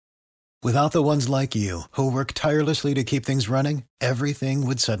Without the ones like you, who work tirelessly to keep things running, everything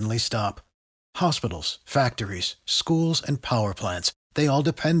would suddenly stop. Hospitals, factories, schools, and power plants, they all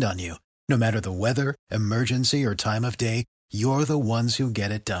depend on you. No matter the weather, emergency, or time of day, you're the ones who get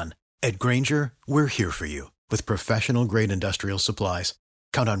it done. At Grainger, we're here for you with professional-grade industrial supplies.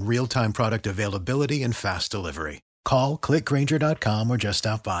 Count on real-time product availability and fast delivery. Call, click Grainger.com, or just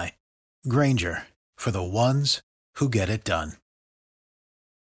stop by. Grainger, for the ones who get it done.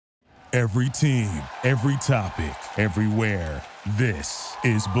 Every team, every topic, everywhere. This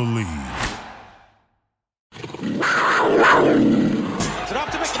is Believe. It's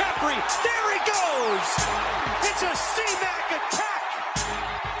off to McCaffrey. There he goes. It's a C-Mac attack.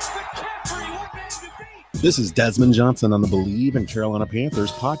 McCaffrey, what man to beat? This is Desmond Johnson on the Believe in Carolina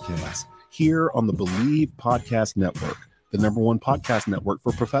Panthers podcast, here on the Believe Podcast Network, the #1 podcast network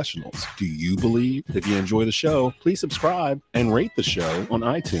for professionals. Do you believe? If you enjoy the show, please subscribe and rate the show on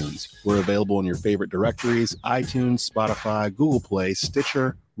iTunes. We're available in your favorite directories: iTunes, Spotify, Google Play,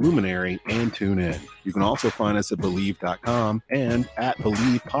 Stitcher, Luminary, and TuneIn. You can also find us at Believe.com and at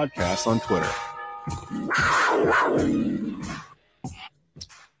Believe Podcasts on Twitter.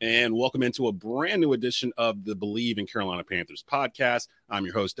 And welcome into a brand new edition of the Believe in Carolina Panthers podcast. I'm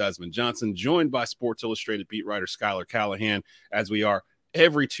your host, Desmond Johnson, joined by Sports Illustrated beat writer Skylar Callahan, as we are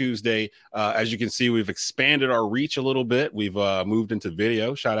every Tuesday. As you can see, we've expanded our reach a little bit. We've moved into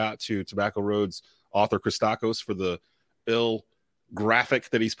video. Shout out to Tobacco Road's author Christakos for the ill graphic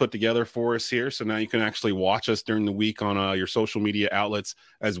that he's put together for us here. So now you can actually watch us during the week on your social media outlets,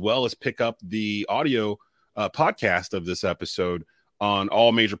 as well as pick up the audio podcast of this episode on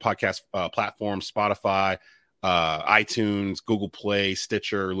all major podcast platforms: Spotify, iTunes, Google Play,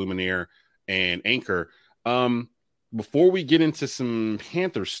 Stitcher, Luminary, and Anchor. Before we get into some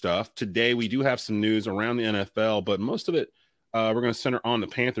Panther stuff, today we do have some news around the NFL, but most of it we're going to center on the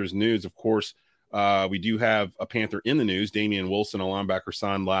Panthers news. Of course, we do have a Panther in the news. Damian Wilson, a linebacker,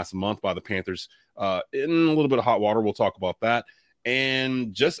 signed last month by the Panthers in a little bit of hot water. We'll talk about that.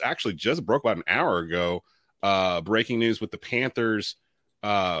 And just broke about an hour ago, breaking news with the Panthers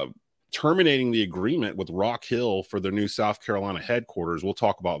terminating the agreement with Rock Hill for their new South Carolina headquarters. We'll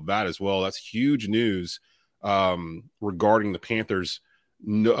talk about that as well. That's huge news regarding the Panthers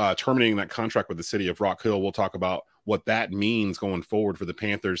terminating that contract with the city of Rock Hill. We'll talk about what that means going forward for the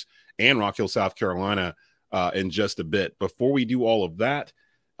Panthers and Rock Hill, South Carolina in just a bit. Before we do all of that,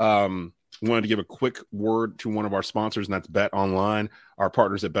 we wanted to give a quick word to one of our sponsors, and that's Bet Online. Our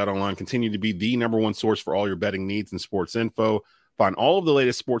partners at Bet Online continue to be the #1 source for all your betting needs and sports info. Find all of the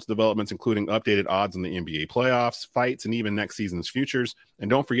latest sports developments, including updated odds on the NBA playoffs, fights, and even next season's futures.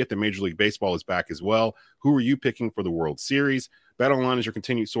 And don't forget that Major League Baseball is back as well. Who are you picking for the World Series? Bet Online is your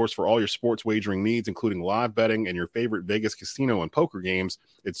continued source for all your sports wagering needs, including live betting and your favorite Vegas casino and poker games.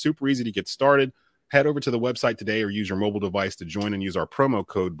 It's super easy to get started. Head over to the website today or use your mobile device to join and use our promo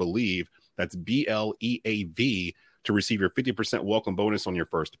code BELIEVE. That's BLEAV to receive your 50% welcome bonus on your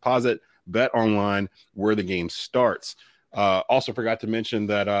first deposit. Bet Online, where the game starts. Also forgot to mention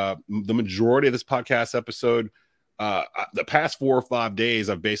that the majority of this podcast episode, the past 4 or 5 days,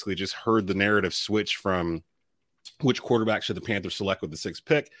 I've basically just heard the narrative switch from which quarterback should the Panthers select with the 6th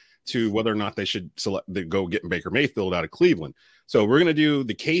pick to whether or not they should go get Baker Mayfield out of Cleveland. So we're going to do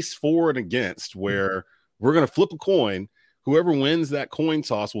the case for and against, where we're going to flip a coin. Whoever wins that coin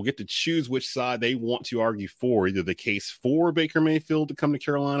toss will get to choose which side they want to argue for, either the case for Baker Mayfield to come to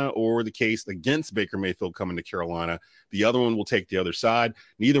Carolina or the case against Baker Mayfield coming to Carolina. The other one will take the other side.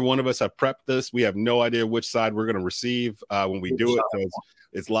 Neither one of us have prepped this. We have no idea which side we're going to receive when we do it. So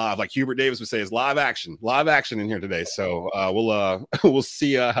it's live. Like Hubert Davis would say, it's live action in here today. So we'll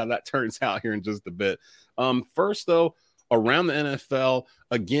see how that turns out here in just a bit. First, though, around the NFL,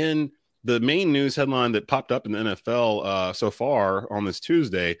 again, the main news headline that popped up in the NFL so far on this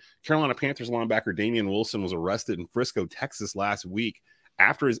Tuesday: Carolina Panthers linebacker Damian Wilson was arrested in Frisco, Texas last week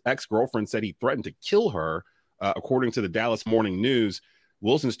after his ex-girlfriend said he threatened to kill her, according to the Dallas Morning News.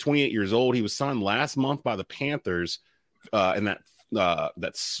 Wilson's 28 years old. He was signed last month by the Panthers in that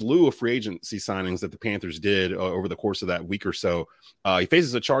slew of free agency signings that the Panthers did over the course of that week or so. He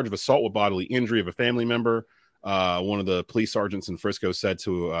faces a charge of assault with bodily injury of a family member. One of the police sergeants in Frisco said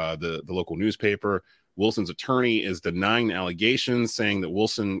to the local newspaper. Wilson's attorney is denying the allegations, saying that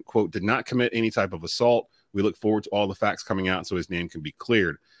Wilson, quote, did not commit any type of assault. We look forward to all the facts coming out so his name can be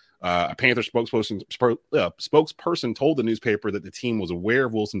cleared. A Panther spokesperson told the newspaper that the team was aware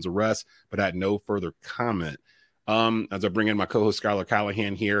of Wilson's arrest, but had no further comment. As I bring in my co-host Skylar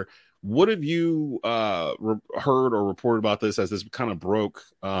Callahan here, what have you heard or reported about this as this kind of broke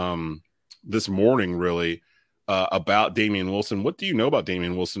this morning, really? about Damian Wilson. What do you know about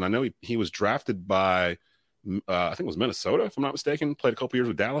Damian Wilson? I know he was drafted by, I think it was Minnesota, if I'm not mistaken. Played a couple years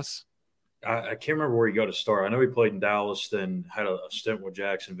with Dallas. I can't remember where he got to start. I know he played in Dallas, then had a stint with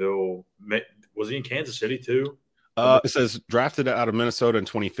Jacksonville. Was he in Kansas City too? It says drafted out of Minnesota in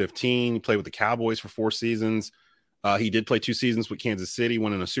 2015. He played with the Cowboys for 4 seasons. He did play 2 seasons with Kansas City,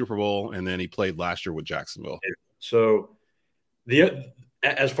 won in a Super Bowl, and then he played last year with Jacksonville. So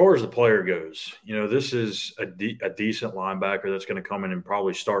as far as the player goes, this is a decent linebacker that's going to come in and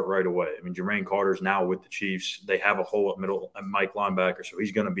probably start right away. I mean, Jermaine Carter's now with the Chiefs. They have a hole up middle at Mike linebacker, so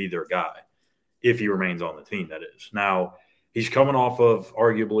he's going to be their guy if he remains on the team, that is. Now, he's coming off of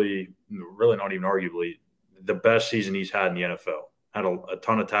arguably, really not even arguably, the best season he's had in the NFL. Had a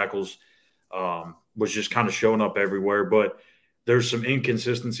ton of tackles, was just kind of showing up everywhere. But there's some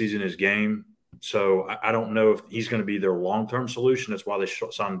inconsistencies in his game. So I don't know if he's going to be their long-term solution. That's why they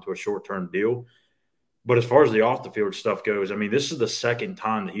signed him to a short-term deal. But as far as the off-the-field stuff goes, I mean, this is the second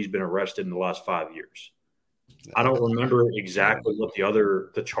time that he's been arrested in the last 5 years. I don't remember exactly what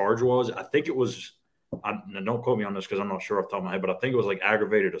the charge was. I think it was don't quote me on this because I'm not sure off the top of my head, but I think it was like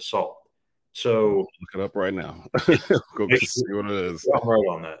aggravated assault. So look it up right now. Go see what it is. I'm right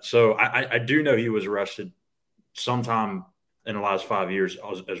on that. So I do know he was arrested sometime in the last 5 years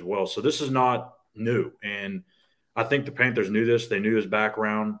as well. So this is not new. And I think the Panthers knew this. They knew his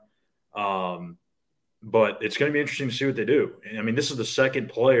background. But it's going to be interesting to see what they do. I mean, this is the second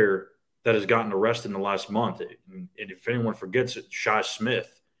player that has gotten arrested in the last month. And if anyone forgets it, Shi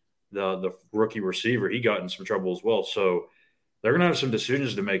Smith, the rookie receiver, he got in some trouble as well. So they're going to have some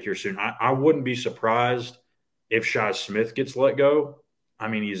decisions to make here soon. I wouldn't be surprised if Shi Smith gets let go. I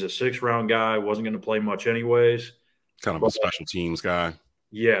mean, he's a 6th-round guy, wasn't going to play much anyways. Kind of a special teams guy.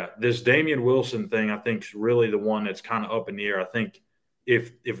 Yeah, this Damian Wilson thing, I think, is really the one that's kind of up in the air. I think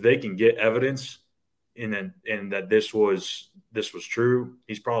if they can get evidence and that this was true,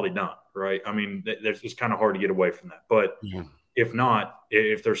 he's probably done, right? I mean, it's kind of hard to get away from that. But if not,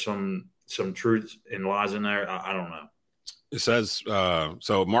 if there's some truth and lies in there, I don't know. It says,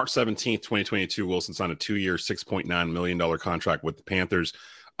 so March 17th, 2022, Wilson signed a 2-year, $6.9 million contract with the Panthers.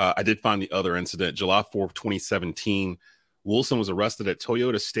 I did find the other incident. July 4th, 2017, Wilson was arrested at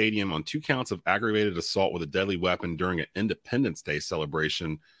Toyota Stadium on 2 counts of aggravated assault with a deadly weapon during an Independence Day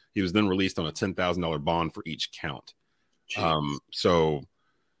celebration. He was then released on a $10,000 bond for each count. So,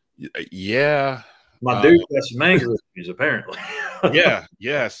 yeah. My dude got some anger issues, apparently.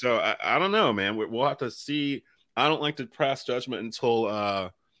 Yeah. So, I don't know, man. We'll have to see. I don't like to pass judgment until,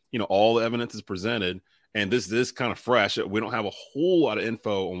 all the evidence is presented. And this is kind of fresh. We don't have a whole lot of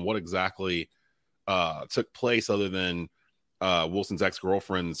info on what exactly took place other than Wilson's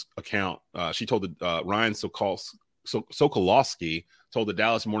ex-girlfriend's account. She told Ryan Sokolowski told the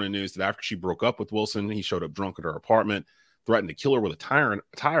Dallas Morning News that after she broke up with Wilson, he showed up drunk at her apartment, threatened to kill her with a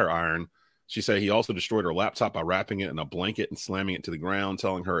tire iron. She said he also destroyed her laptop by wrapping it in a blanket and slamming it to the ground,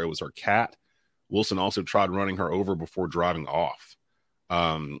 telling her it was her cat. Wilson also tried running her over before driving off.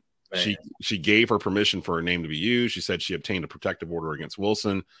 She gave her permission for her name to be used. She said she obtained a protective order against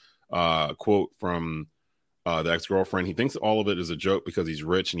Wilson. Quote from the ex-girlfriend, he thinks all of it is a joke because he's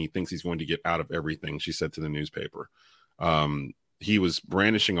rich and he thinks he's going to get out of everything, she said to the newspaper. He was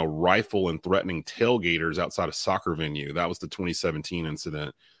brandishing a rifle and threatening tailgaters outside a soccer venue. That was the 2017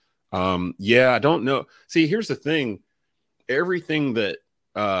 incident. I don't know. See, here's the thing. Everything that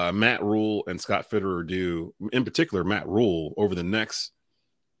Matt Rule and Scott Fitterer do, in particular Matt Rule, over the next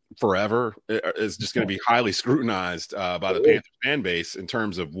forever is just going to be highly scrutinized by the Panthers fan base in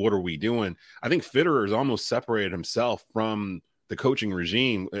terms of what are we doing. I think Fitterer has almost separated himself from the coaching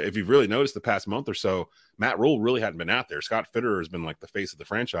regime. If you've really noticed the past month or so, Matt Rule really hadn't been out there. Scott Fitterer has been like the face of the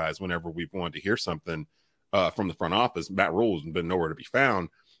franchise whenever we've wanted to hear something from the front office. Matt Rule has been nowhere to be found.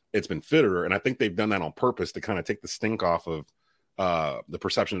 It's been Fitterer, and I think they've done that on purpose to kind of take the stink off of the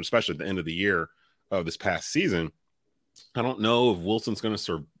perception, especially at the end of the year of this past season. I don't know if Wilson's going to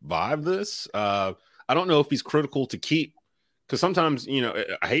survive this. I don't know if he's critical to keep, because sometimes, I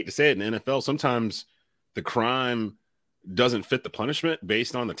hate to say it in the NFL, sometimes the crime doesn't fit the punishment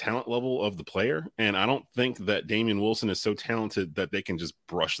based on the talent level of the player. And I don't think that Damian Wilson is so talented that they can just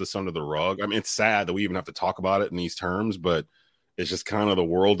brush this under the rug. I mean, it's sad that we even have to talk about it in these terms, but it's just kind of the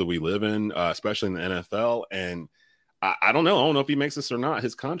world that we live in, especially in the NFL. And I don't know. I don't know if he makes this or not.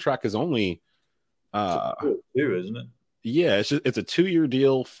 His contract is only isn't it? Yeah, it's a 2-year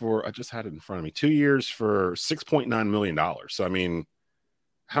deal for, I just had it in front of me, 2 years for $6.9 million. So,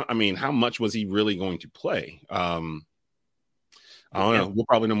 how much was he really going to play? I don't know. We'll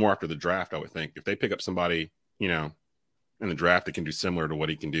probably know more after the draft, I would think. If they pick up somebody, in the draft that can do similar to what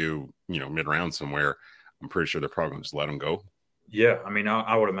he can do, mid-round somewhere, I'm pretty sure they're probably going to just let him go. Yeah, I mean,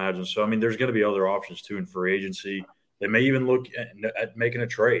 I would imagine so. I mean, there's going to be other options too in free agency. They may even look at making a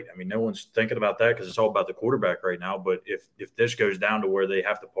trade. I mean, no one's thinking about that because it's all about the quarterback right now. But if this goes down to where they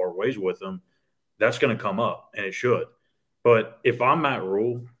have to part ways with them, that's going to come up, and it should. But if I'm Matt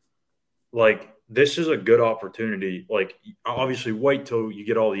Rule, like, this is a good opportunity. Like, obviously, wait till you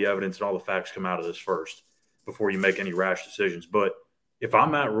get all the evidence and all the facts come out of this first before you make any rash decisions. But if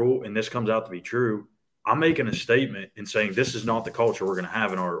I'm Matt Rule and this comes out to be true, I'm making a statement and saying this is not the culture we're going to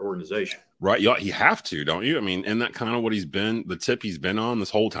have in our organization. Right. You have to, don't you? I mean, isn't that kind of what the tip he's been on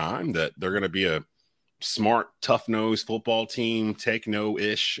this whole time, that they're going to be a smart, tough-nosed football team, take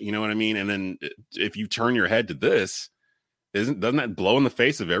no-ish, you know what I mean? And then if you turn your head to this, doesn't that blow in the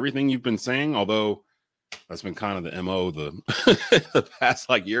face of everything you've been saying? Although that's been kind of the MO the past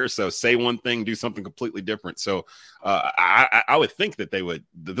year or so. Say one thing, do something completely different. So I would think that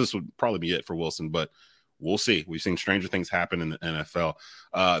this would probably be it for Wilson, but we'll see. We've seen stranger things happen in the NFL.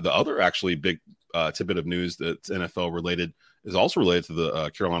 The other actually big tidbit of news that's NFL related is also related to the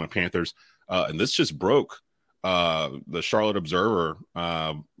Carolina Panthers. And this just broke. The Charlotte Observer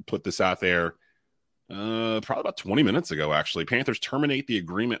put this out there probably about 20 minutes ago, actually. Panthers terminate the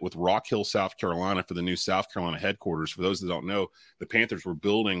agreement with Rock Hill, South Carolina for the new South Carolina headquarters. For those that don't know, the Panthers were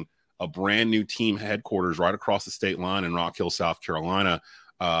building a brand new team headquarters right across the state line in Rock Hill, South Carolina.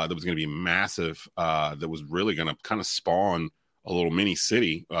 That was going to be massive, that was really going to kind of spawn a little mini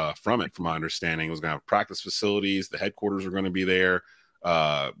city from it, from my understanding. It was going to have practice facilities. The headquarters are going to be there.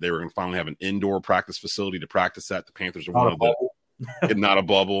 They were going to finally have an indoor practice facility to practice at. The Panthers are one of the not a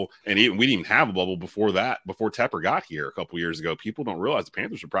bubble. And we didn't even have a bubble before that, before Tepper got here a couple years ago. People don't realize the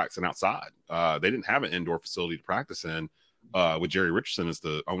Panthers were practicing outside. They didn't have an indoor facility to practice in. With Jerry Richardson as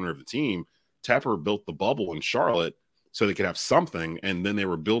the owner of the team, Tepper built the bubble in Charlotte so they could have something, and then they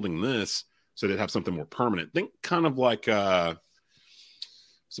were building this so they'd have something more permanent. Think kind of like what's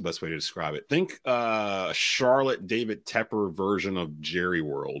the best way to describe it? Think a Charlotte David Tepper version of Jerry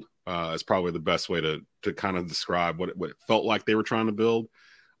World is probably the best way to kind of describe what it felt like they were trying to build.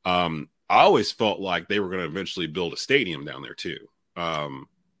 I always felt like they were going to eventually build a stadium down there too. I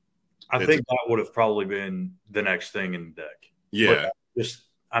think that would have probably been the next thing in the deck. Yeah.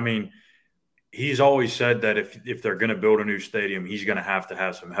 But he's always said that if they're going to build a new stadium, he's going to have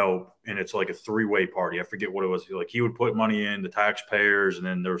some help. And it's like a three-way party. I forget what it was. Like, he would put money in, the taxpayers, and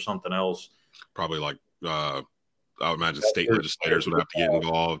then there was something else. Probably like I would imagine state legislators would have to get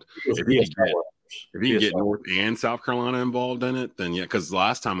involved. If you get North and South Carolina involved in it, then yeah, because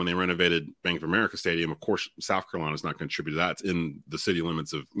last time when they renovated Bank of America Stadium, of course, South Carolina is not going to contribute to that. It's in the city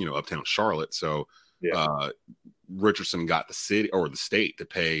limits of, uptown Charlotte. So Richardson got the city or the state to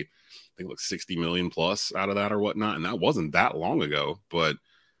pay, I think, like $60 million plus out of that or whatnot. And that wasn't that long ago, but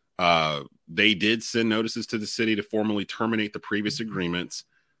they did send notices to the city to formally terminate the previous agreements.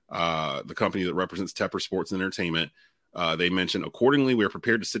 The company that represents Tepper Sports and Entertainment, they mentioned, accordingly, we are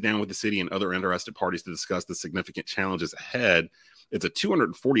prepared to sit down with the city and other interested parties to discuss the significant challenges ahead. It's a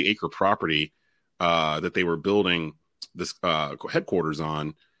 240-acre property that they were building this headquarters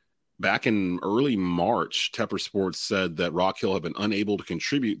on. Back in early March, Tepper Sports said that Rock Hill had been unable to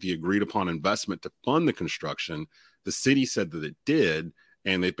contribute the agreed-upon investment to fund the construction. The city said that it did,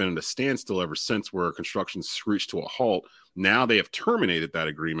 and they've been at a standstill ever since, where construction screeched to a halt. Now they have terminated that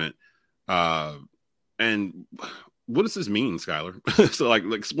agreement. And what does this mean, Skylar? So,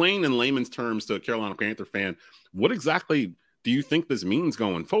 explain in layman's terms to a Carolina Panther fan, what exactly do you think this means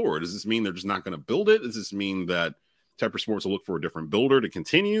going forward? Does this mean they're just not going to build it? Does this mean that Tepper Sports will look for a different builder to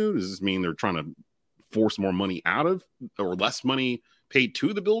continue? Does this mean they're trying to force more money out of, or less money paid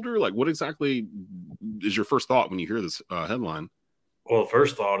to the builder? Like, what exactly is your first thought when you hear this headline? Well, the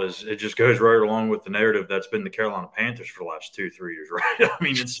first thought is it just goes right along with the narrative that's been the Carolina Panthers for the last 2-3 years, right? I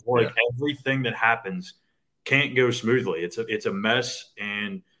mean, it's like everything that happens can't go smoothly. It's a mess.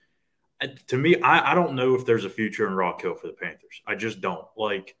 And to me, I don't know if there's a future in Rock Hill for the Panthers. I just don't.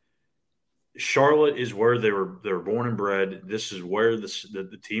 Like, Charlotte is where they were born and bred. This is where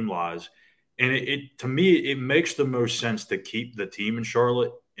the team lies. And it to me, it makes the most sense to keep the team in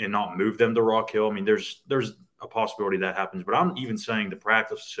Charlotte and not move them to Rock Hill. I mean, there's a possibility that happens, but I'm even saying the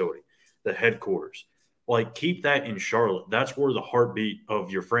practice facility, the headquarters, like, keep that in Charlotte. That's where the heartbeat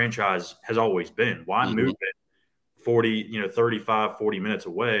of your franchise has always been. Why move it 35, 40 minutes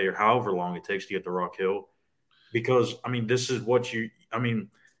away, or however long it takes to get to Rock Hill? Because, I mean, this is what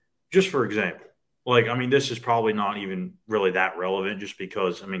just for example, this is probably not even really that relevant, just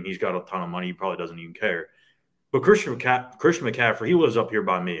because, he's got a ton of money. He probably doesn't even care. But Christian McCaffrey, he lives up here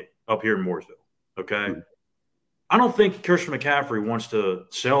by me, up here in Mooresville. Okay. I don't think Christian McCaffrey wants to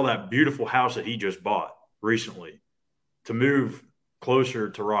sell that beautiful house that he just bought recently to move closer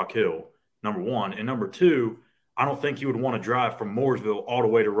to Rock Hill, number one. And number two, I don't think he would want to drive from Mooresville all the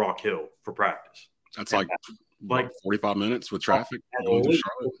way to Rock Hill for practice. That's like 45 minutes with traffic going to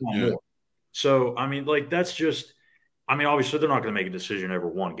Charlotte. Yeah. So, I mean, like, that's just – I mean, obviously they're not going to make a decision over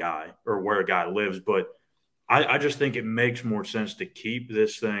one guy or where a guy lives, but I just think it makes more sense to keep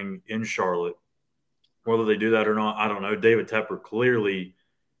this thing in Charlotte. Whether they do that or not, I don't know. David Tepper clearly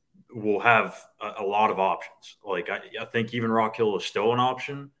will have a lot of options. Like, I think even Rock Hill is still an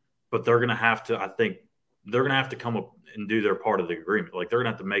option, but they're going to have to – I think they're going to have to come up and do their part of the agreement. Like, they're going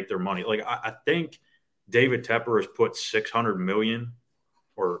to have to make their money. Like, I think David Tepper has put $600 million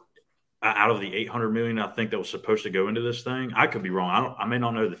or – out of the $800 million, I think that was supposed to go into this thing. I could be wrong. I may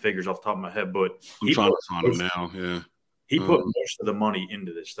not know the figures off the top of my head, but I'm trying to find them now. Yeah, he put most of the money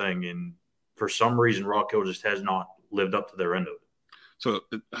into this thing, and for some reason, Rock Hill just has not lived up to their end of it. So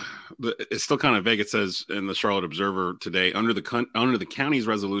it's still kind of vague. It says in the Charlotte Observer today, under the county's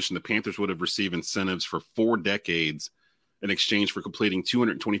resolution, the Panthers would have received incentives for 4 decades in exchange for completing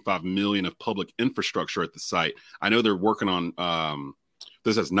 $225 million of public infrastructure at the site. I know they're working on.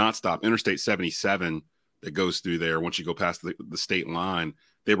 This has not stopped. Interstate 77 that goes through there, once you go past the state line,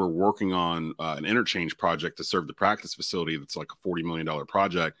 they were working on an interchange project to serve the practice facility that's like a $40 million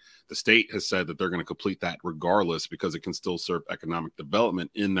project. The state has said that they're going to complete that regardless because it can still serve economic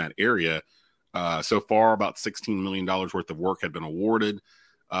development in that area. So far, about $16 million worth of work had been awarded.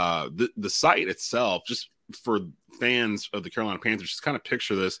 The site itself, just for fans of the Carolina Panthers, just kind of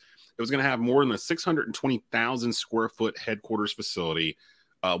picture this. It was going to have more than a 620,000 square foot headquarters facility,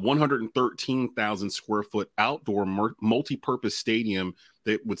 113,000 square foot outdoor multi-purpose stadium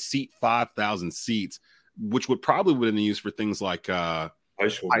that would seat 5,000 seats, which would probably have been used for things like high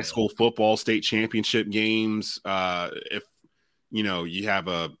school football state championship games. If you have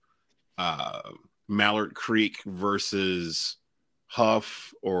a Mallard Creek versus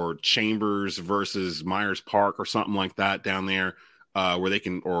Huff or Chambers versus Myers Park or something like that down there. Where they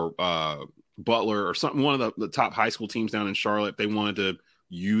can, or Butler or something, one of the top high school teams down in Charlotte, they wanted to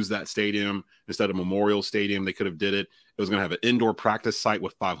use that stadium instead of Memorial Stadium, they could have did it. It was going to have an indoor practice site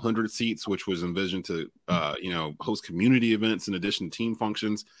with 500 seats, which was envisioned to, host community events in addition to team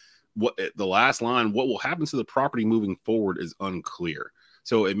functions. The last line, what will happen to the property moving forward is unclear.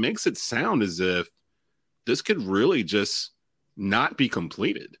 So it makes it sound as if this could really just not be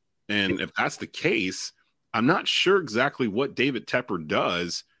completed. And if that's the case, I'm not sure exactly what David Tepper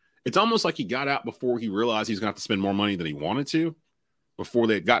does. It's almost like he got out before he realized he's going to have to spend more money than he wanted to, before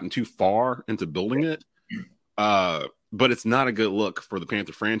they had gotten too far into building it. But it's not a good look for the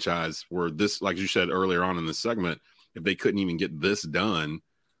Panther franchise where this, like you said earlier on in this segment, if they couldn't even get this done,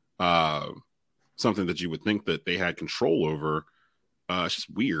 something that you would think that they had control over, it's just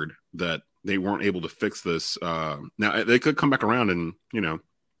weird that they weren't able to fix this. Now, they could come back around and,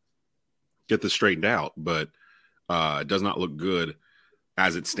 get this straightened out, but it does not look good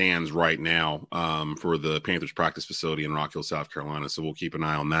as it stands right now for the Panthers practice facility in Rock Hill, South Carolina. So we'll keep an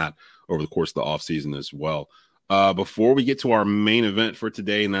eye on that over the course of the offseason as well. Before we get to our main event for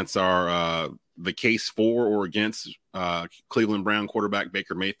today, and that's our the case for or against Cleveland Brown quarterback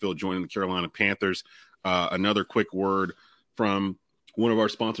Baker Mayfield joining the Carolina Panthers, another quick word from one of our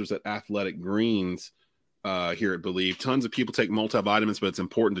sponsors at Athletic Greens. Here at Believe. Tons of people take multivitamins, but it's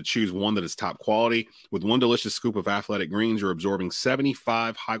important to choose one that is top quality. With one delicious scoop of Athletic Greens, you're absorbing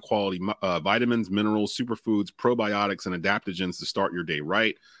 75 high-quality vitamins, minerals, superfoods, probiotics, and adaptogens to start your day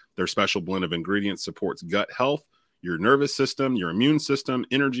right. Their special blend of ingredients supports gut health, your nervous system, your immune system,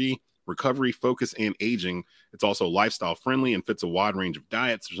 energy, recovery, focus, and aging. It's also lifestyle-friendly and fits a wide range of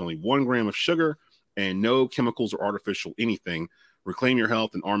diets. There's only 1 gram of sugar and no chemicals or artificial anything. Reclaim your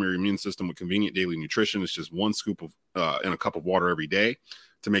health and arm your immune system with convenient daily nutrition. It's just 1 scoop of in a cup of water every day.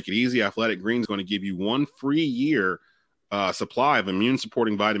 To make it easy, Athletic Greens is going to give you 1 free year supply of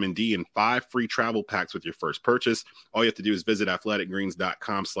immune-supporting vitamin D and 5 free travel packs with your first purchase. All you have to do is visit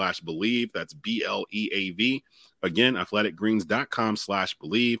athleticgreens.com/believe. That's BLEAV. Again,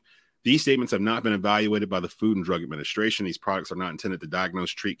 athleticgreens.com/believe. These statements have not been evaluated by the Food and Drug Administration. These products are not intended to diagnose,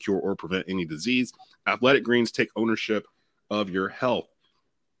 treat, cure, or prevent any disease. Athletic Greens take ownership of your health.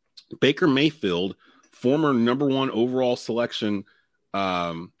 Baker Mayfield, former number 1 overall selection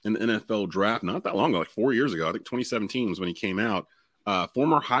in the NFL draft, not that long ago, like 4 years ago. I think 2017 was when he came out.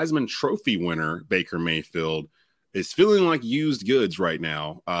 Former Heisman Trophy winner Baker Mayfield is feeling like used goods right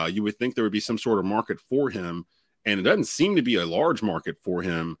now. You would think there would be some sort of market for him, and it doesn't seem to be a large market for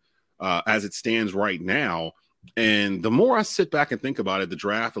him as it stands right now. And the more I sit back and think about it, the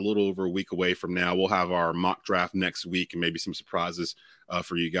draft a little over a week away from now, we'll have our mock draft next week and maybe some surprises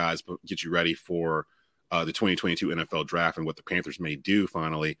for you guys, but get you ready for the 2022 NFL draft and what the Panthers may do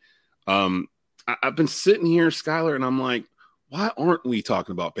finally. I've been sitting here, Skylar, and I'm like, why aren't we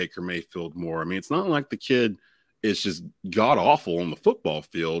talking about Baker Mayfield more? I mean, it's not like the kid is just god awful on the football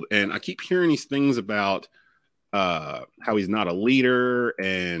field. And I keep hearing these things about how he's not a leader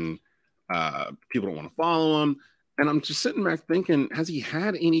and people don't want to follow him. And I'm just sitting back thinking, has he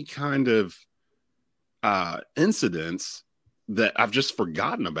had any kind of incidents that I've just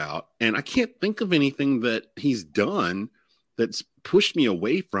forgotten about? And I can't think of anything that he's done that's pushed me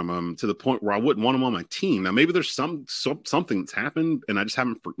away from him to the point where I wouldn't want him on my team. Now, maybe there's something that's happened and I just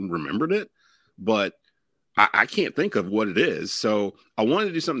haven't remembered it, but I can't think of what it is. So I wanted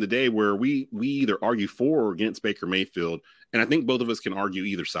to do something today where we either argue for or against Baker Mayfield, and I think both of us can argue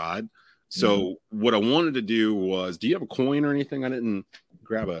either side. So what I wanted to do was, do you have a coin or anything? I didn't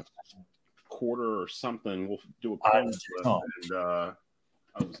grab a quarter or something. We'll do a coin flip.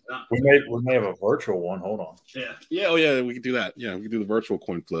 And, we may have a virtual one. Hold on. Yeah. Oh, yeah. We can do that. Yeah, we can do the virtual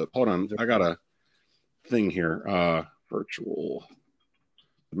coin flip. Hold on. I got a thing here. Virtual.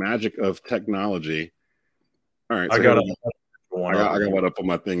 The magic of technology. All right. So I got one up on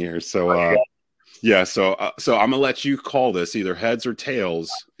my thing here. So, yeah. So I'm gonna let you call this either heads or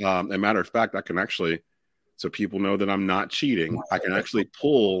tails. As a matter of fact, I can actually, so people know that I'm not cheating, I can actually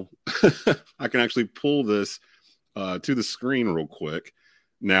pull. I can actually pull this to the screen real quick.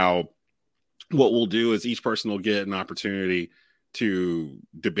 Now, what we'll do is each person will get an opportunity to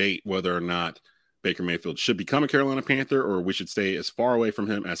debate whether or not Baker Mayfield should become a Carolina Panther or we should stay as far away from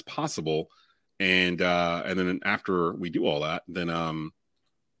him as possible. And then after we do all that, then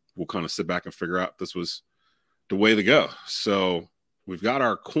we'll kind of sit back and figure out if this was the way to go. So we've got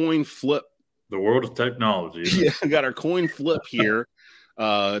our coin flip. The world of technology. Yeah, we got our coin flip here.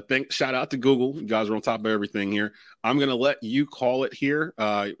 Shout out to Google. You guys are on top of everything here. I'm going to let you call it here,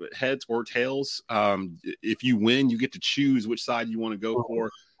 heads or tails. If you win, you get to choose which side you want to go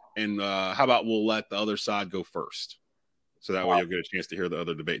for. And how about we'll let the other side go first? So that way you'll get a chance to hear the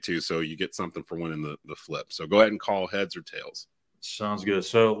other debate too. So you get something for winning the flip. So go ahead and call heads or tails. Sounds good.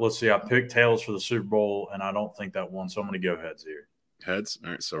 So let's see. I picked tails for the Super Bowl, and I don't think that won. So I'm going to go heads here. Heads? All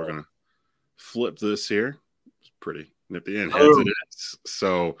right. So we're going to flip this here. It's pretty nippy and heads it is.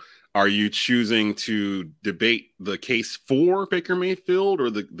 So are you choosing to debate the case for Baker Mayfield or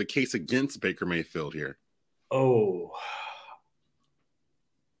the case against Baker Mayfield here? Oh,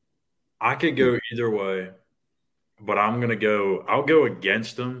 I could go either way, but I'll go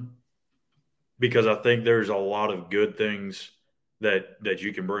against him because I think there's a lot of good things that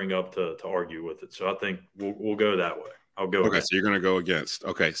you can bring up to argue with it. So I think we'll go that way. I'll go. Okay. So you're going to go against.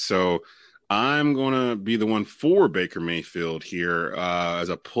 Okay. So I'm going to be the one for Baker Mayfield here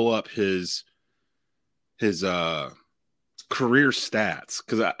as I pull up his career stats,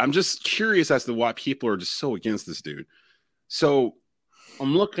 because I'm just curious as to why people are just so against this dude. So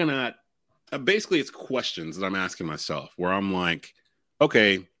I'm looking at basically it's questions that I'm asking myself where I'm like,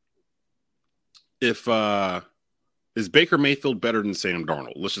 okay, if is Baker Mayfield better than Sam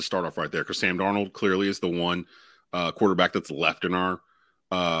Darnold? Let's just start off right there because Sam Darnold clearly is the one quarterback that's left in our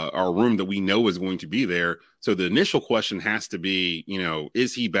room that we know is going to be there. So the initial question has to be,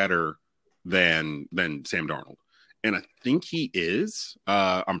 is he better than Sam Darnold? And I think he is.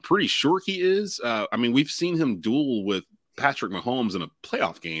 I'm pretty sure he is. I mean, we've seen him duel with Patrick Mahomes in a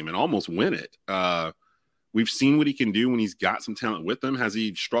playoff game and almost win it. We've seen what he can do when he's got some talent with him. Has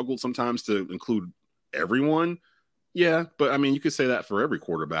he struggled sometimes to include everyone? Yeah, but I mean, you could say that for every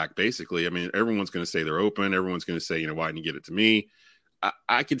quarterback, basically. I mean, everyone's going to say they're open. Everyone's going to say, why didn't you get it to me?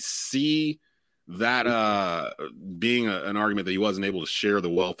 I could see that being an argument that he wasn't able to share the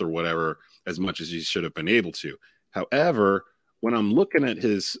wealth or whatever as much as he should have been able to. However, when I'm looking at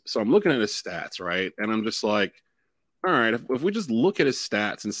his stats, right? And I'm just like, all right, if we just look at his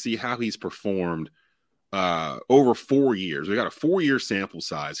stats and see how he's performed over 4 years, we got a 4-year sample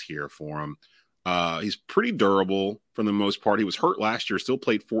size here for him. He's pretty durable for the most part. He was hurt last year, still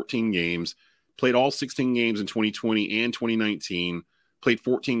played 14 games, played all 16 games in 2020 and 2019. Played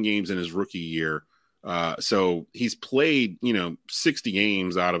 14 games in his rookie year. So he's played, 60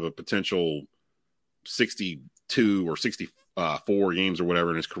 games out of a potential 62 or 64 games or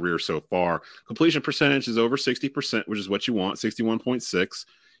whatever in his career so far. Completion percentage is over 60%, which is what you want, 61.6.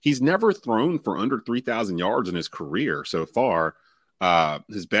 He's never thrown for under 3,000 yards in his career so far.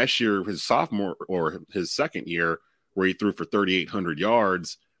 His best year, his sophomore or his second year, where he threw for 3,800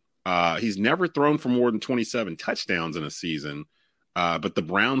 yards, he's never thrown for more than 27 touchdowns in a season. But the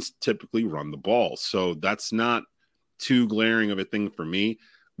Browns typically run the ball. So that's not too glaring of a thing for me.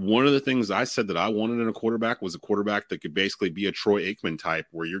 One of the things I said that I wanted in a quarterback was a quarterback that could basically be a Troy Aikman type,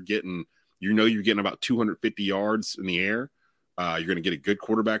 where you're getting You know you're getting about 250 yards in the air. You're going to get a good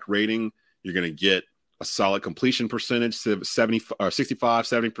quarterback rating. You're going to get a solid completion percentage, 65,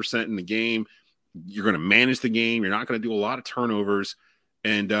 70% in the game. You're going to manage the game. You're not going to do a lot of turnovers.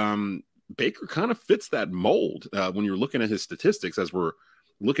 And Baker kind of fits that mold when you're looking at his statistics as we're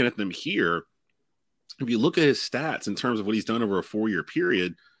looking at them here. If you look at his stats in terms of what he's done over a 4-year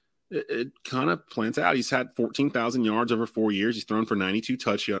period, it kind of plans out. He's had 14,000 yards over 4 years. He's thrown for 92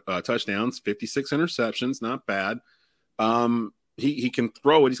 touchdowns, 56 interceptions. Not bad. He can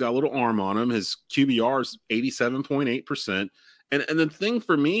throw it. He's got a little arm on him. His QBR is 87.8%. And the thing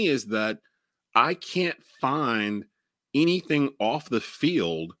for me is that I can't find anything off the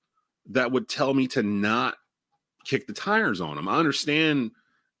field that would tell me to not kick the tires on him. I understand,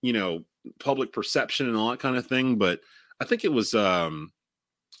 public perception and all that kind of thing, but I think it was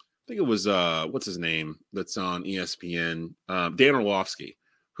what's his name that's on ESPN, Dan Orlovsky,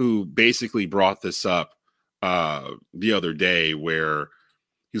 who basically brought this up the other day, where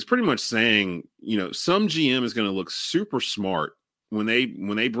he was pretty much saying, some GM is going to look super smart when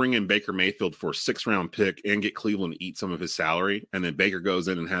they bring in Baker Mayfield for a 6th-round pick and get Cleveland to eat some of his salary, and then Baker goes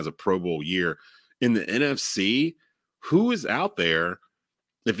in and has a Pro Bowl year in the NFC. Who is out there?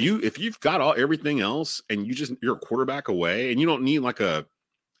 If you've got everything else and you're a quarterback away, and you don't need like a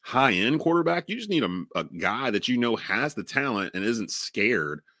high-end quarterback, you just need a guy that has the talent and isn't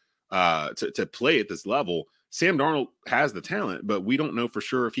scared to play at this level. Sam Darnold has the talent, but we don't know for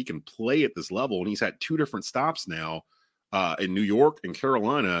sure if he can play at this level. And he's had 2 different stops now in New York and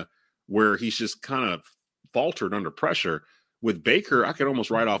Carolina where he's just kind of faltered under pressure. With Baker, I could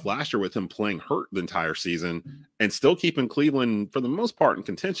almost write off last year with him playing hurt the entire season and still keeping Cleveland for the most part in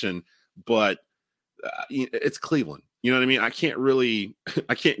contention. But it's Cleveland. You know what I mean? I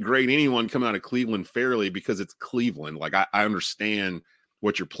can't grade anyone coming out of Cleveland fairly because it's Cleveland. Like I understand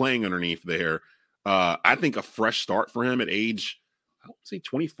what you're playing underneath there. I think a fresh start for him at age, I don't say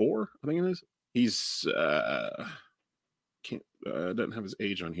 24. I think it is. He's doesn't have his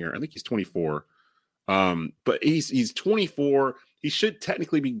age on here. I think he's 24. But he's 24. He should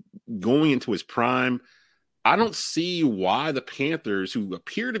technically be going into his prime. I don't see why the Panthers, who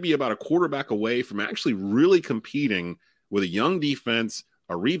appear to be about a quarterback away from actually really competing with a young defense,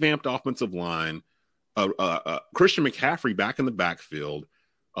 a revamped offensive line, Christian McCaffrey back in the backfield,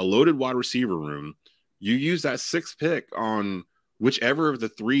 a loaded wide receiver room, you use that 6th pick on whichever of the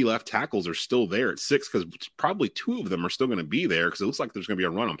 3 left tackles are still there at 6, because probably 2 of them are still going to be there because it looks like there's going to be a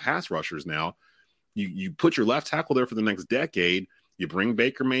run on pass rushers now. You put your left tackle there for the next decade. You bring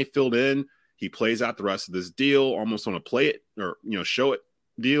Baker Mayfield in. He plays out the rest of this deal almost on a play it or show it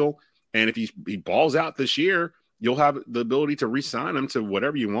deal. And if he balls out this year, you'll have the ability to re-sign him to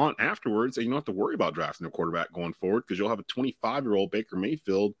whatever you want afterwards, and you don't have to worry about drafting a quarterback going forward because you'll have a 25-year-old Baker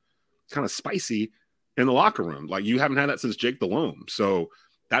Mayfield kind of spicy in the locker room. Like you haven't had that since Jake Delhomme. So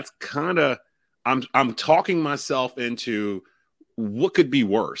that's kind of I'm talking myself into what could be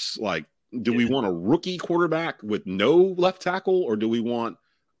worse. Like, do we want a rookie quarterback with no left tackle, or do we want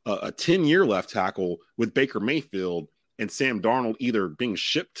a 10-year left tackle with Baker Mayfield and Sam Darnold either being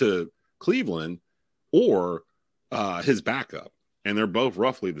shipped to Cleveland or his backup? And they're both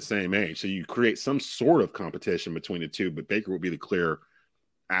roughly the same age. So you create some sort of competition between the two, but Baker will be the clear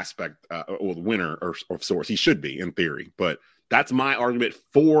aspect or the winner of sorts. He should be in theory, but that's my argument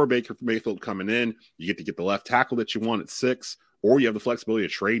for Baker Mayfield coming in. You get the left tackle that you want at 6, or you have the flexibility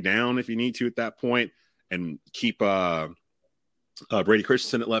to trade down if you need to at that point and keep Brady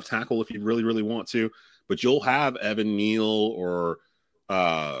Christensen at left tackle if you really, really want to. But you'll have Evan Neal or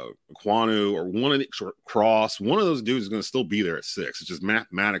Kwanu or one of the Cross. One of those dudes is going to still be there at 6. It's just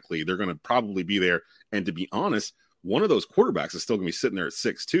mathematically they're going to probably be there. And to be honest, one of those quarterbacks is still going to be sitting there at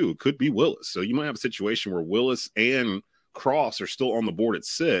 6 too. It could be Willis. So you might have a situation where Willis and Cross are still on the board at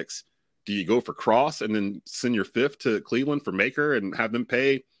 6. Do you go for Cross and then send your 5th to Cleveland for Baker and have them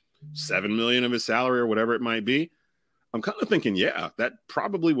pay $7 million of his salary or whatever it might be? I'm kind of thinking, yeah, that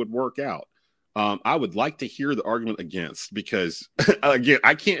probably would work out. I would like to hear the argument against, because again,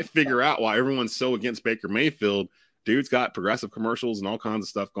 I can't figure out why everyone's so against Baker Mayfield. Dude's got progressive commercials and all kinds of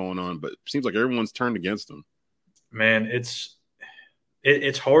stuff going on, but it seems like everyone's turned against him. Man, it's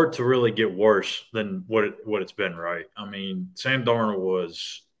hard to really get worse than what it's been, right? I mean, Sam Darnold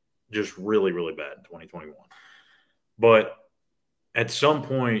was just really, really bad in 2021. But at some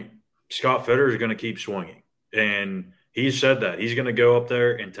point, Scott Fitterer is going to keep swinging. And he said that. He's going to go up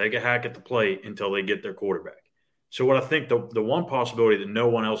there and take a hack at the plate until they get their quarterback. So what I think the one possibility that no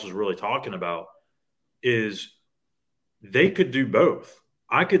one else is really talking about is they could do both.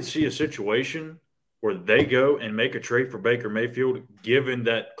 I could see a situation where they go and make a trade for Baker Mayfield, given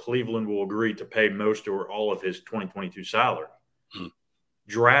that Cleveland will agree to pay most or all of his 2022 salary.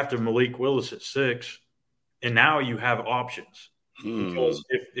 Drafted Malik Willis at 6, and now you have options. Because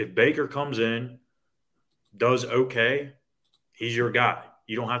if Baker comes in, does okay, he's your guy.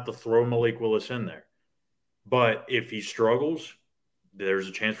 You don't have to throw Malik Willis in there. But if he struggles, there's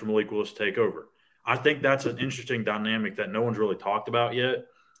a chance for Malik Willis to take over. I think that's an interesting dynamic that no one's really talked about yet.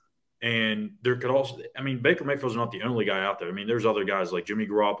 And there could also – I mean, Baker Mayfield's not the only guy out there. I mean, there's other guys like Jimmy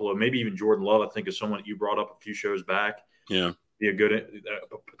Garoppolo, maybe even Jordan Love, I think, is someone that you brought up a few shows back. Yeah. Be a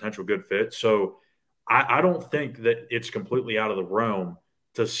potential good fit. So I don't think that it's completely out of the realm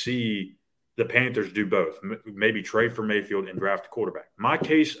to see the Panthers do both, maybe trade for Mayfield and draft a quarterback. My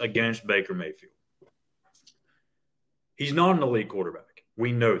case against Baker Mayfield, he's not an elite quarterback.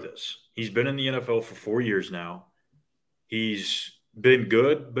 We know this. He's been in the NFL for 4 years now. He's been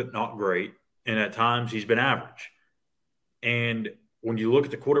good, but not great. And at times he's been average. And when you look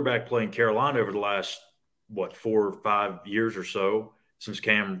at the quarterback play in Carolina over the last, 4 or 5 years or so, since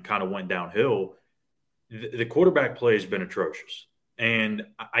Cam kind of went downhill, the quarterback play has been atrocious. And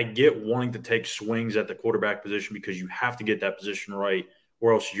I get wanting to take swings at the quarterback position because you have to get that position right,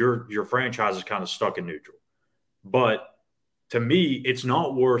 or else your franchise is kind of stuck in neutral. But to me, it's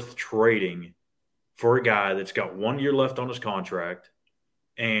not worth trading for a guy that's got 1 year left on his contract.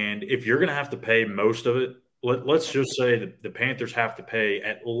 And if you're going to have to pay most of it, let's just say that the Panthers have to pay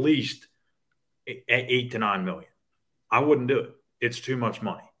at least $8 to $9 million. I wouldn't do it. It's too much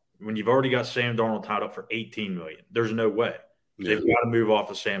money. When you've already got Sam Darnold tied up for $18 million, there's no way. Yeah. They've got to move off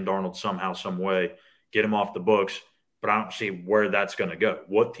of Sam Darnold somehow, some way, get him off the books. But I don't see where that's going to go.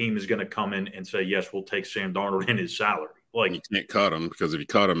 What team is going to come in and say, yes, we'll take Sam Darnold in his salary? Like, you can't cut him, because if you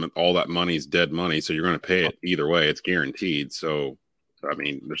cut him, all that money is dead money. So you're going to pay it either way. It's guaranteed. So, I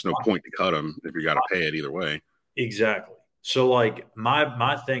mean, there's no point to cut him if you got to pay it either way. Exactly. So, like,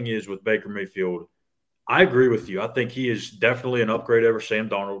 my thing is with Baker Mayfield, I agree with you. I think he is definitely an upgrade over Sam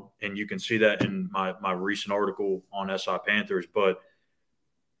Darnold, and you can see that in my recent article on SI Panthers. But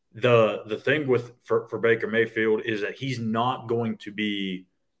the thing for Baker Mayfield is that he's not going to be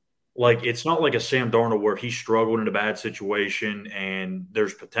like, it's not like a Sam Darnold where he struggled in a bad situation and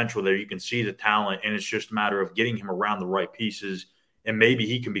there's potential there. You can see the talent, and it's just a matter of getting him around the right pieces, and maybe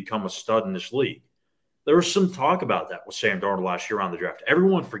he can become a stud in this league. There was some talk about that with Sam Darnold last year around the draft.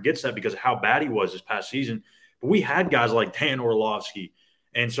 Everyone forgets that because of how bad he was this past season. But we had guys like Dan Orlovsky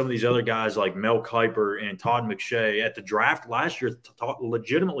and some of these other guys like Mel Kiper and Todd McShay at the draft last year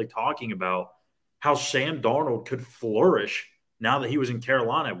legitimately talking about how Sam Darnold could flourish now that he was in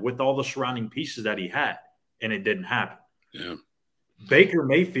Carolina with all the surrounding pieces that he had, and it didn't happen. Yeah. Baker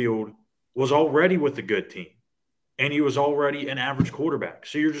Mayfield was already with a good team, and he was already an average quarterback.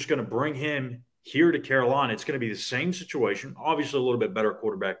 So you're just going to bring him here to Carolina. It's going to be the same situation, obviously a little bit better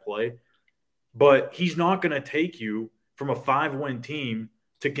quarterback play, but he's not going to take you from a 5-win team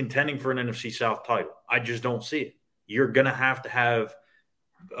to contending for an NFC South title. I just don't see it. You're going to have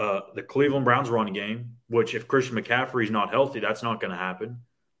the Cleveland Browns running game, which if Christian McCaffrey's not healthy, that's not going to happen.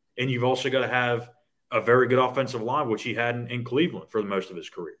 And you've also got to have a very good offensive line, which he had in Cleveland for the most of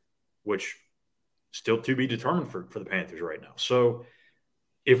his career, which still to be determined for the Panthers right now. So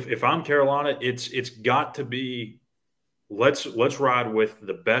if I'm Carolina, it's got to be let's ride with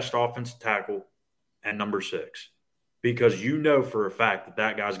the best offensive tackle at number 6, because you know for a fact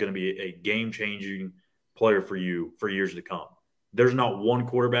that guy's going to be a game-changing player for you for years to come. There's not one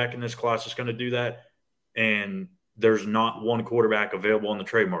quarterback in this class that's going to do that, and there's not one quarterback available on the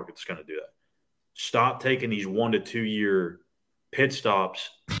trade market that's going to do that. Stop taking these 1 to 2 year pit stops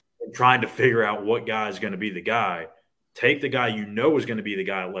and trying to figure out what guy is going to be the guy. Take the guy you know is going to be the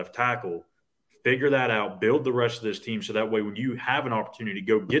guy at left tackle, figure that out, build the rest of this team so that way when you have an opportunity to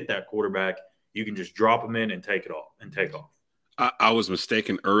go get that quarterback, you can just drop him in and take off. I was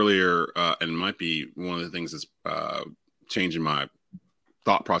mistaken earlier, and it might be one of the things that's changing my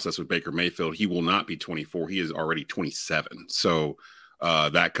thought process with Baker Mayfield. He will not be 24. He is already 27. So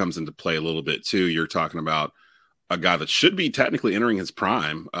that comes into play a little bit too. You're talking about a guy that should be technically entering his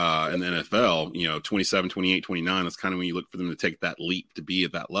prime in the NFL, 27, 28, 29. That's kind of when you look for them to take that leap to be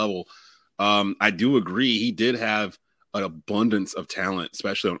at that level. I do agree. He did have an abundance of talent,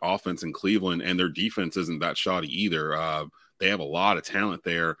 especially on offense in Cleveland, and their defense isn't that shoddy either. They have a lot of talent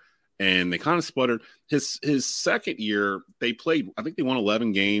there, and they kind of sputtered. His second year, they played, I think they won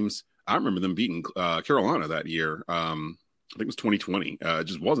 11 games. I remember them beating Carolina that year. I think it was 2020. It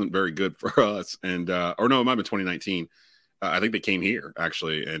just wasn't very good for us. And or no, it might have been 2019. I think they came here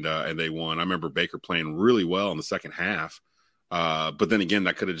actually, and they won. I remember Baker playing really well in the second half. But then again,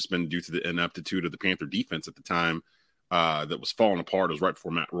 that could have just been due to the ineptitude of the Panther defense at the time that was falling apart. It was right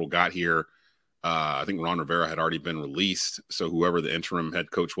before Matt Rule got here. I think Ron Rivera had already been released. So whoever the interim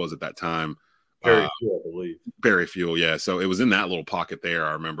head coach was at that time. Barry Fuel, I believe. Barry Fuel, yeah. So it was in that little pocket there,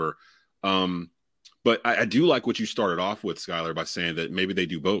 I remember. But I do like what you started off with, Skylar, by saying that maybe they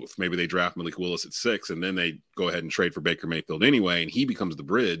do both. Maybe they draft Malik Willis at 6, and then they go ahead and trade for Baker Mayfield anyway, and he becomes the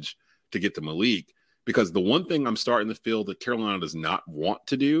bridge to get to Malik. Because the one thing I'm starting to feel that Carolina does not want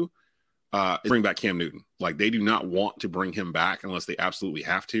to do is bring back Cam Newton. Like, they do not want to bring him back unless they absolutely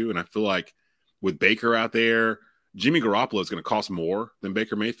have to. And I feel like with Baker out there, Jimmy Garoppolo is going to cost more than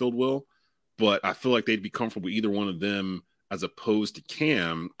Baker Mayfield will. But I feel like they'd be comfortable with either one of them as opposed to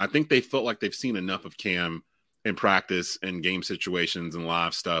Cam. I think they felt like they've seen enough of Cam in practice and game situations and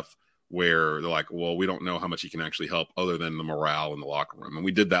live stuff where they're like, well, we don't know how much he can actually help other than the morale in the locker room. And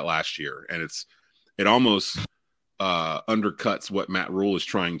we did that last year. And it almost undercuts what Matt Rule is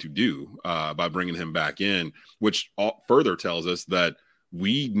trying to do by bringing him back in, which further tells us that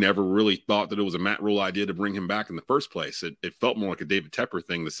we never really thought that it was a Matt Rule idea to bring him back in the first place. It felt more like a David Tepper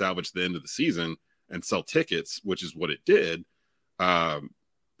thing to salvage the end of the season and sell tickets, which is what it did.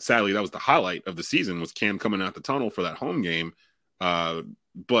 Sadly, that was the highlight of the season, was Cam coming out the tunnel for that home game.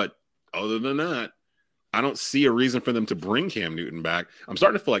 But other than that, I don't see a reason for them to bring Cam Newton back. I'm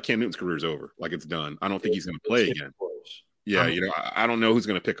starting to feel like Cam Newton's career is over. Like, it's done. I don't think he's going to play again. Yeah, I don't know who's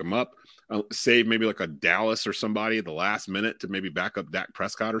going to pick him up. Save maybe like a Dallas or somebody at the last minute to maybe back up Dak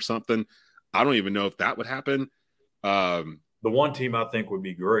Prescott or something. I don't even know if that would happen. The one team I think would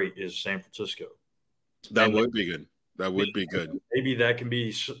be great is San Francisco. That would be good. That would be good. Maybe that can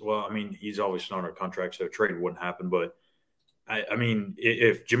be – well, I mean, he's always on a contract, so a trade wouldn't happen. But, I mean,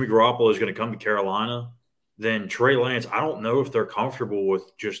 if Jimmy Garoppolo is going to come to Carolina, then Trey Lance, I don't know if they're comfortable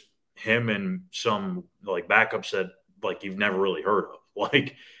with just him and some, like, backups that, like, you've never really heard of.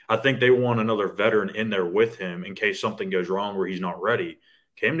 Like, I think they want another veteran in there with him in case something goes wrong where he's not ready.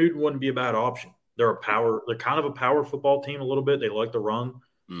 Cam Newton wouldn't be a bad option. They're kind of a power football team a little bit. They like to run.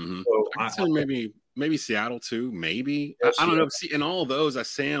 Mm-hmm. So I'd say maybe Seattle too. Maybe I don't know. See, in all of those, I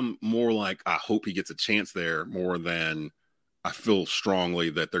say I'm more like I hope he gets a chance there more than I feel strongly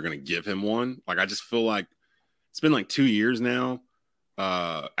that they're going to give him one. Like, I just feel like it's been like 2 years now.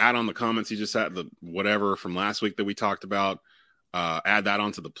 Add on the comments he just had, the whatever from last week that we talked about. Add that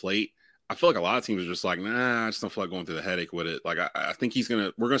onto the plate. I feel like a lot of teams are just like, nah, I just don't feel like going through the headache with it. Like, I think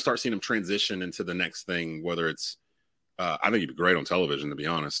we're going to start seeing him transition into the next thing, whether it's, I think he'd be great on television, to be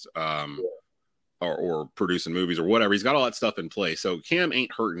honest, or producing movies or whatever. He's got all that stuff in place. So Cam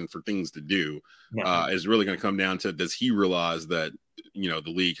ain't hurting for things to do. Is really going to come down to, does he realize that, the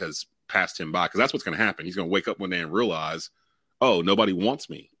league has passed him by? Because that's what's going to happen. He's going to wake up one day and realize, oh, nobody wants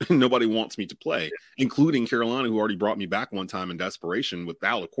me. Nobody wants me to play, including Carolina, who already brought me back one time in desperation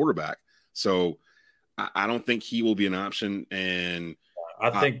without a quarterback. So I don't think he will be an option. And I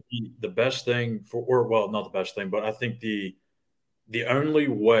think the best thing not the best thing, but I think the only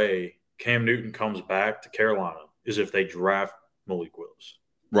way Cam Newton comes back to Carolina is if they draft Malik Willis.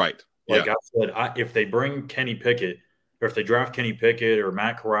 Right. Like I said, if they bring Kenny Pickett, or if they draft Kenny Pickett or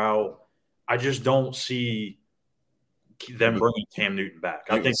Matt Corral, I just don't see them bringing Cam Newton back.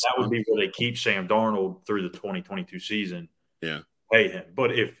 I think that would be where they keep Sam Darnold through the 2022 season. Yeah. Pay him.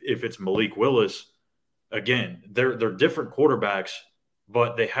 But if it's Malik Willis, again, they're different quarterbacks,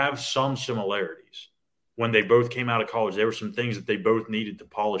 but they have some similarities. When they both came out of college, there were some things that they both needed to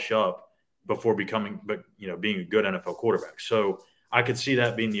polish up before being a good NFL quarterback. So I could see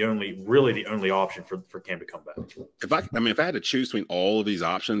that being the only option for Cam to come back. If I had to choose between all of these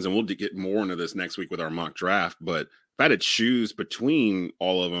options, and we'll get more into this next week with our mock draft, but if I had to choose between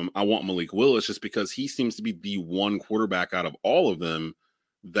all of them, I want Malik Willis just because he seems to be the one quarterback out of all of them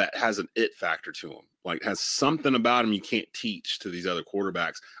that has an it factor to him. Like, has something about him you can't teach to these other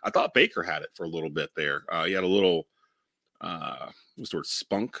quarterbacks. I thought Baker had it for a little bit there. He had a little what's the word,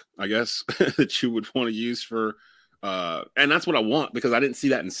 spunk, I guess, that you would want to use for and that's what I want, because I didn't see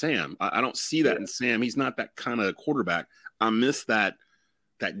that in Sam. I don't see that in Sam. He's not that kind of quarterback. I miss that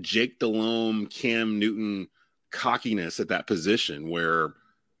Jake Delhomme, Cam Newton cockiness at that position, where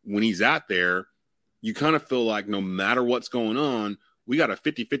when he's out there, you kind of feel like no matter what's going on, we got a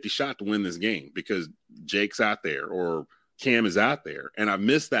 50-50 shot to win this game because Jake's out there or Cam is out there. And I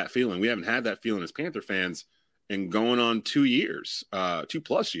miss that feeling. We haven't had that feeling as Panther fans in going on 2 years,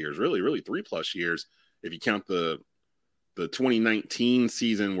 2+ years, really 3+ years. If you count the 2019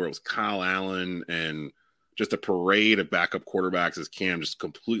 season where it was Kyle Allen and just a parade of backup quarterbacks as Cam just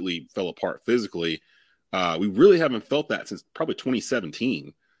completely fell apart physically. We really haven't felt that since probably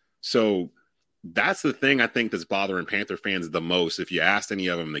 2017. So that's the thing I think that's bothering Panther fans the most. If you asked any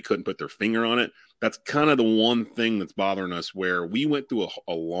of them, they couldn't put their finger on it. That's kind of the one thing that's bothering us, where we went through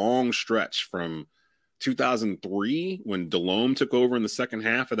a long stretch from 2003 when Delhomme took over in the second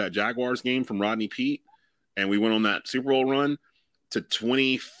half of that Jaguars game from Rodney Peete, and we went on that Super Bowl run, to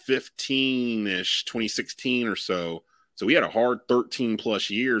 2015-ish, 2016 or so. So we had a hard 13-plus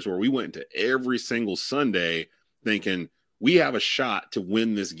years where we went to every single Sunday thinking we have a shot to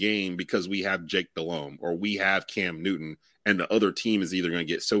win this game because we have Jake Delhomme or we have Cam Newton, and the other team is either going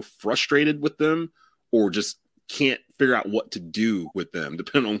to get so frustrated with them or just can't figure out what to do with them,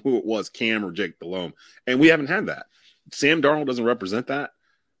 depending on who it was, Cam or Jake Delhomme. And we haven't had that. Sam Darnold doesn't represent that.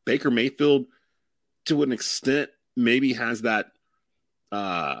 Baker Mayfield, to an extent, maybe has that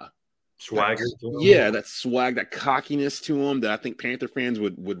swagger. That swag, that cockiness to him that I think Panther fans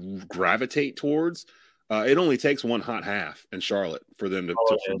would gravitate towards. It only takes one hot half in Charlotte for them to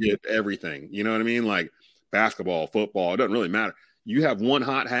forget everything. You know what I mean? Like basketball, football, it doesn't really matter. You have one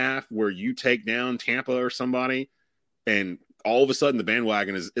hot half where you take down Tampa or somebody, and all of a sudden the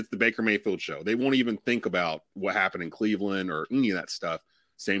bandwagon it's the Baker Mayfield show. They won't even think about what happened in Cleveland or any of that stuff.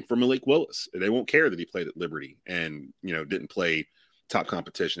 Same for Malik Willis. They won't care that he played at Liberty and, didn't play top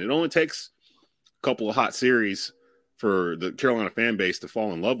competition. It only takes a couple of hot series for the Carolina fan base to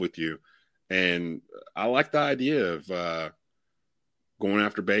fall in love with you. And I like the idea of going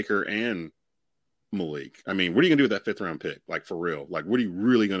after Baker and Malik. I mean, what are you going to do with that 5th-round pick? Like, for real. Like, what are you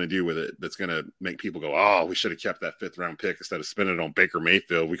really going to do with it that's going to make people go, oh, we should have kept that 5th-round pick instead of spending it on Baker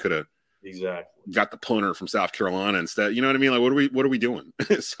Mayfield? We could have got the punter from South Carolina instead. You know what I mean? Like, what are we doing?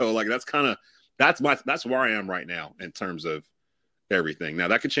 So, like, that's where I am right now in terms of everything. Now,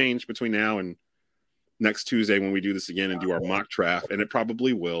 that could change between now and next Tuesday when we do this again and do our mock draft, and it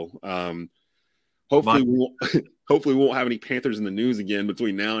probably will. Hopefully we won't have any Panthers in the news again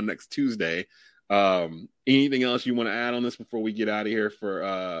between now and next Tuesday. Anything else you want to add on this before we get out of here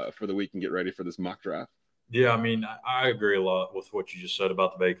for the week and get ready for this mock draft? Yeah, I mean, I agree a lot with what you just said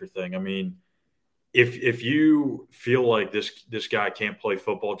about the Baker thing. I mean, if you feel like this guy can't play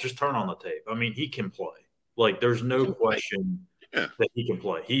football, just turn on the tape. I mean, he can play. Like, there's no question that he can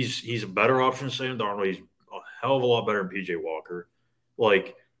play. He's a better option than Sam Darnold. He's a hell of a lot better than P.J. Walker.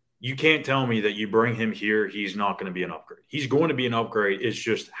 Like, you can't tell me that you bring him here, he's not going to be an upgrade. He's going to be an upgrade. It's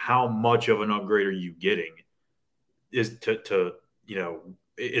just how much of an upgrade are you getting? Is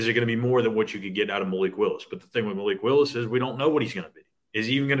is it going to be more than what you could get out of Malik Willis? But the thing with Malik Willis is we don't know what he's going to be. Is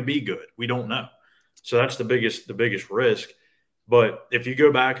he even going to be good? We don't know. So that's the biggest risk. But if you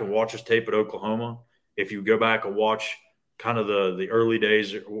go back and watch his tape at Oklahoma, if you go back and watch kind of the early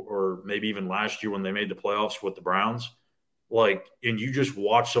days or maybe even last year when they made the playoffs with the Browns, and you just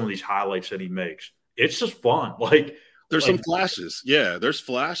watch some of these highlights that he makes, it's just fun. There's some flashes. Yeah, there's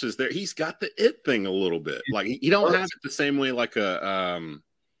flashes there. He's got the it thing a little bit. Like, he don't have it the same way like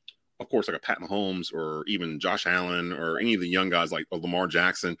of course, like a Pat Mahomes or even Josh Allen or any of the young guys like Lamar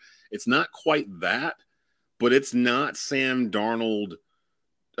Jackson. It's not quite that, but it's not Sam Darnold,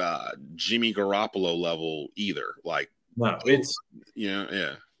 Jimmy Garoppolo level either. Like, no, it's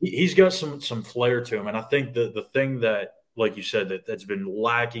he's got some flair to him, and I think the thing that, like you said, that's been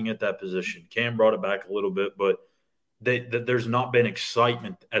lacking at that position. Cam brought it back a little bit, but there's not been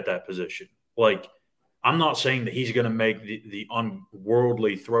excitement at that position. Like, I'm not saying that he's going to make the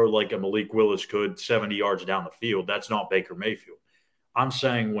unworldly throw like a Malik Willis could 70 yards down the field. That's not Baker Mayfield. I'm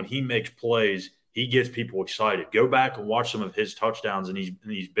saying when he makes plays, he gets people excited. Go back and watch some of his touchdowns and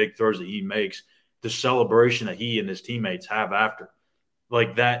these big throws that he makes, the celebration that he and his teammates have after.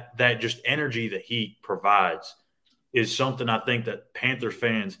 Like, that just energy that he provides is something I think that Panther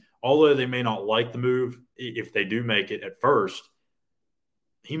fans, although they may not like the move, if they do make it at first,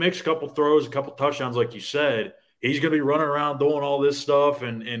 he makes a couple throws, a couple touchdowns, like you said. He's going to be running around doing all this stuff,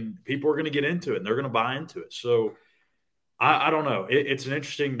 and people are going to get into it, and they're going to buy into it. So I don't know. It's an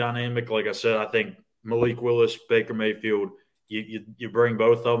interesting dynamic. Like I said, I think Malik Willis, Baker Mayfield, you bring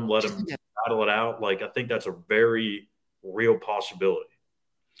both of them, let them battle it out. Like, I think that's a very real possibility.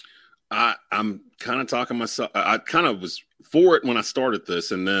 I'm kind of talking myself. I kind of was for it when I started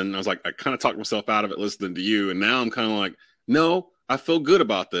this, and then I was like, I kind of talked myself out of it listening to you, and now I'm kind of like, no, I feel good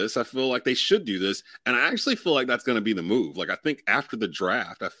about this. I feel like they should do this, and I actually feel like that's going to be the move. Like, I think after the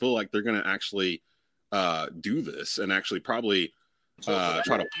draft, I feel like they're going to actually do this and actually probably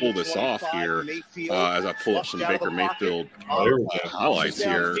try to pull this off here as I pull up some Baker Mayfield highlights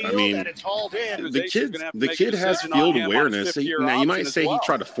here. I mean, the kid has field awareness. Now, you might say he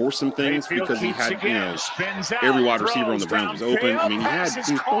tried to force some things because he had, every wide receiver on the Browns was open. I mean, he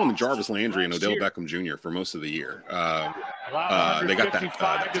was throwing to Jarvis Landry and Odell Beckham Jr. for most of the year. They got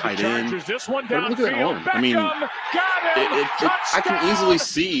that tight end. This one But look at that arm. I mean, I can easily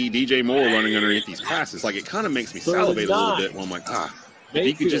see DJ Moore running underneath these passes. Like, it kind of makes me salivate a little bit when I'm like, if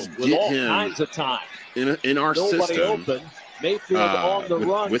you could just get him in our system with McAdoo,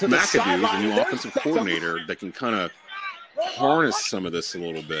 the new offensive coordinator, that can kind of harness some of this a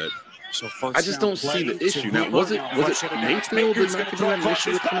little bit. So I just don't see the issue. Now, was it Mayfield that McAdoo had an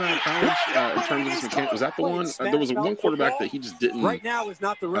issue with coming out of college in terms of his mechanic? Was that the one? There was one quarterback that he just didn't like, wasn't it?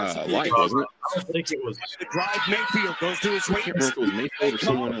 I don't think it was. The drive, Mayfield goes to his I can't remember if it was Mayfield or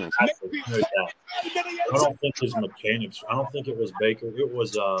someone else. I don't think his mechanics. I don't think it was Baker. It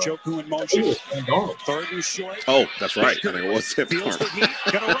was Joku in motion. It was Sam Darnold. Third and short. Oh, that's right. I think it was Sam Darnold.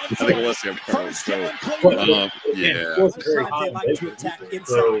 I think it was Sam Darnold.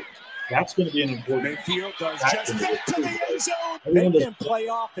 So that's going to be an important. Mayfield does just get to the end zone. They can play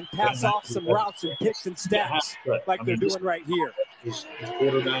off and pass off some routes and picks and steps like they're doing right here. His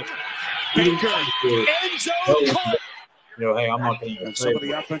quarterback. Baker, end zone. Hey, I'm not going to. Some of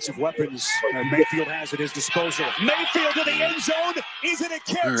the offensive weapons Mayfield has at his disposal. Mayfield to the end zone. Is it a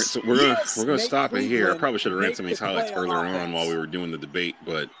catch? All right, so we're gonna stop it here. I probably should have ran some of these highlights earlier on while we were doing the debate,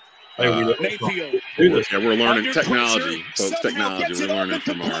 but. Mayfield. We're learning technology, folks. Technology. We're learning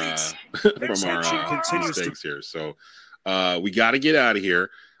from our mistakes here. So we got to get out of here.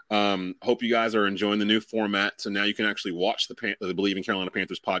 Hope you guys are enjoying the new format. So now you can actually watch the Believe in Carolina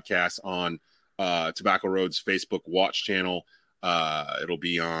Panthers podcast on Tobacco Road's Facebook Watch channel. It'll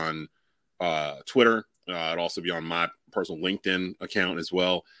be on Twitter. It'll also be on my personal LinkedIn account as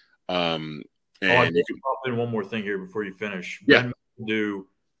well. And you can pop in one more thing here before you finish. Yeah.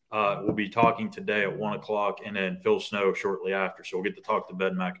 We'll be talking today at 1:00, and then Phil Snow shortly after. So we'll get to talk to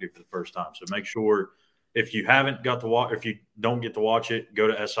Ben McAdoo for the first time. So make sure if you haven't got to watch, if you don't get to watch it, go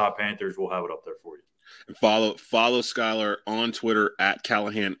to SI Panthers. We'll have it up there for you. And follow Skylar on Twitter at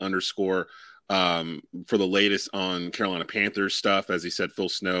Callahan _ for the latest on Carolina Panthers stuff. As he said, Phil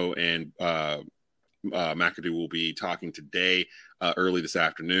Snow and McAdoo will be talking today, early this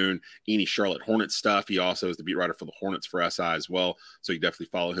afternoon. Eni Charlotte Hornets stuff. He also is the beat writer for the Hornets for SI as well. So you definitely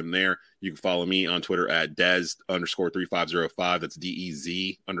follow him there. You can follow me on Twitter at Dez_3505. That's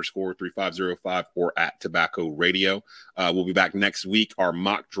DEZ _3505 or at Tobacco Radio. We'll be back next week. Our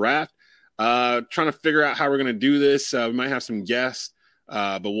mock draft. Trying to figure out how we're going to do this. We might have some guests,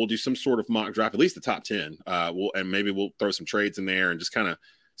 but we'll do some sort of mock draft, at least the top 10. And maybe we'll throw some trades in there and just kind of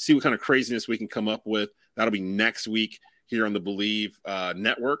see what kind of craziness we can come up with. That'll be next week here on the Believe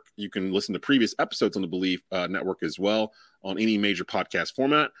Network. You can listen to previous episodes on the Believe Network as well on any major podcast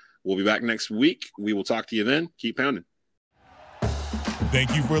format. We'll be back next week. We will talk to you then. Keep pounding.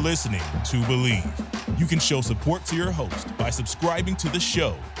 Thank you for listening to Believe. You can show support to your host by subscribing to the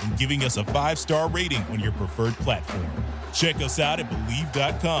show and giving us a 5-star rating on your preferred platform. Check us out at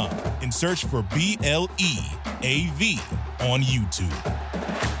Believe.com and search for BLEAV on YouTube.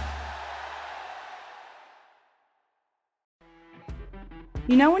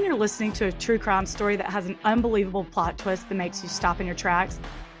 You know when you're listening to a true crime story that has an unbelievable plot twist that makes you stop in your tracks?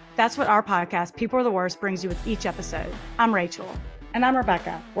 That's what our podcast, People Are the Worst, brings you with each episode. I'm Rachel. And I'm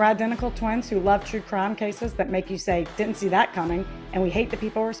Rebecca. We're identical twins who love true crime cases that make you say, didn't see that coming, and we hate the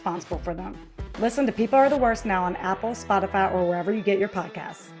people responsible for them. Listen to People Are the Worst now on Apple, Spotify, or wherever you get your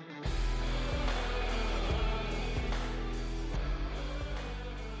podcasts.